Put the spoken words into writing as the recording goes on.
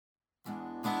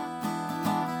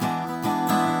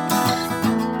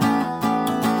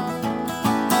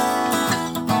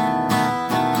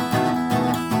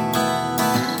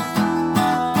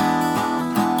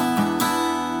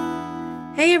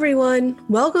everyone.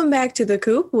 Welcome back to The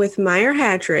Coop with Meyer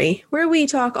Hatchery, where we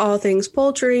talk all things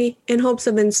poultry in hopes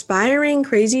of inspiring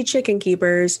crazy chicken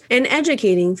keepers and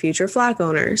educating future flock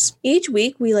owners. Each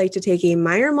week, we like to take a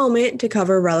Meyer Moment to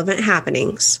cover relevant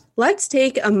happenings. Let's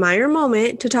take a Meyer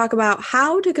Moment to talk about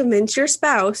how to convince your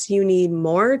spouse you need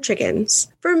more chickens.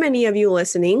 For many of you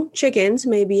listening, chickens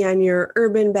may be on your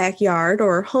urban backyard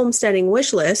or homesteading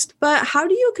wish list, but how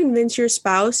do you convince your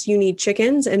spouse you need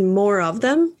chickens and more of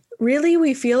them? Really,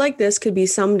 we feel like this could be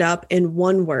summed up in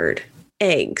one word: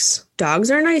 eggs. Dogs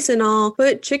are nice and all,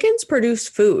 but chickens produce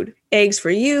food. Eggs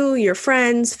for you, your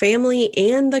friends, family,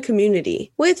 and the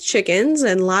community. With chickens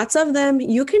and lots of them,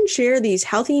 you can share these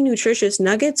healthy, nutritious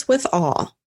nuggets with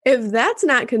all. If that's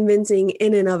not convincing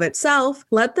in and of itself,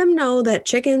 let them know that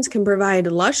chickens can provide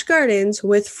lush gardens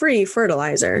with free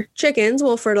fertilizer. Chickens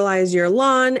will fertilize your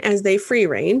lawn as they free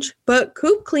range, but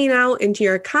coop clean out into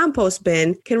your compost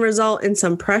bin can result in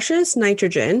some precious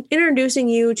nitrogen, introducing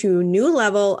you to a new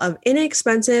level of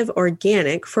inexpensive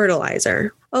organic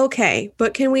fertilizer. Okay,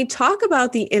 but can we talk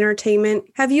about the entertainment?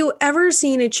 Have you ever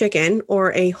seen a chicken,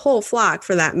 or a whole flock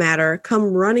for that matter,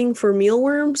 come running for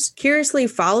mealworms, curiously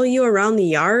follow you around the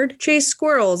yard, chase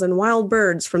squirrels and wild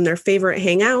birds from their favorite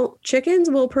hangout? Chickens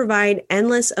will provide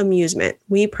endless amusement,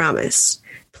 we promise.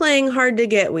 Playing hard to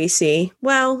get, we see.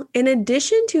 Well, in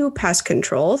addition to pest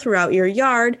control throughout your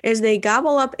yard as they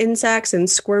gobble up insects and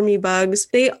squirmy bugs,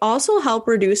 they also help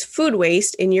reduce food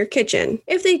waste in your kitchen.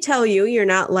 If they tell you you're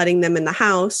not letting them in the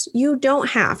house, you don't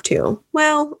have to.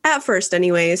 Well, at first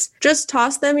anyways. Just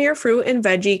toss them your fruit and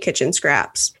veggie kitchen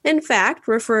scraps. In fact,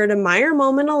 refer to Meyer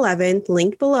Moment 11,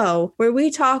 linked below, where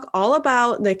we talk all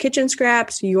about the kitchen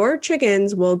scraps your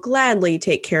chickens will gladly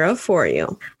take care of for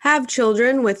you. Have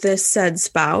children with this said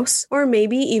spouse, or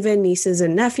maybe even nieces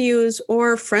and nephews,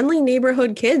 or friendly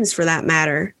neighborhood kids for that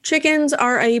matter. Chickens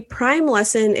are a prime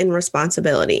lesson in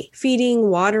responsibility. Feeding,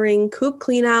 watering, coop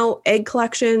clean out, egg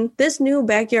collection, this new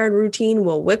backyard routine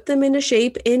will whip them into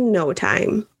shape in no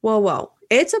time. Whoa.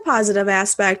 It's a positive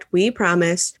aspect, we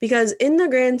promise, because in the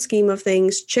grand scheme of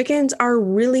things, chickens are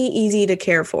really easy to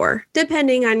care for.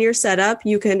 Depending on your setup,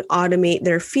 you can automate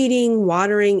their feeding,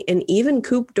 watering, and even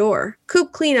coop door.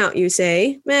 Coop clean out, you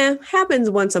say? Happens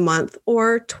once a month,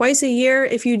 or twice a year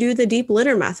if you do the deep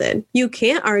litter method. You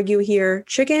can't argue here,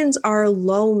 chickens are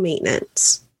low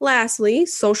maintenance. Lastly,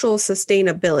 social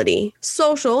sustainability.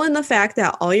 Social in the fact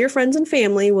that all your friends and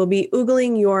family will be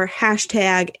oogling your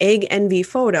hashtag egg envy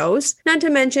photos, not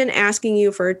to mention asking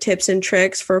you for tips and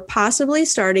tricks for possibly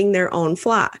starting their own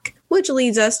flock. Which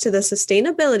leads us to the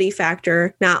sustainability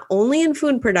factor, not only in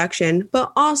food production,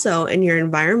 but also in your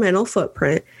environmental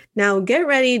footprint. Now get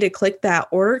ready to click that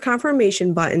order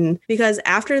confirmation button, because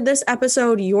after this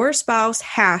episode, your spouse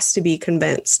has to be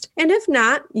convinced. And if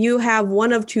not, you have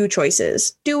one of two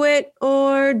choices. Do it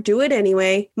or do it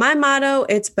anyway. My motto,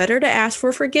 it's better to ask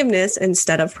for forgiveness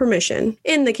instead of permission.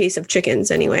 In the case of chickens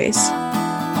anyways.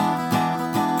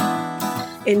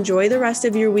 Enjoy the rest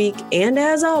of your week, and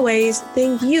as always,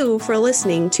 thank you for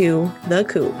listening to The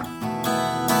Coop.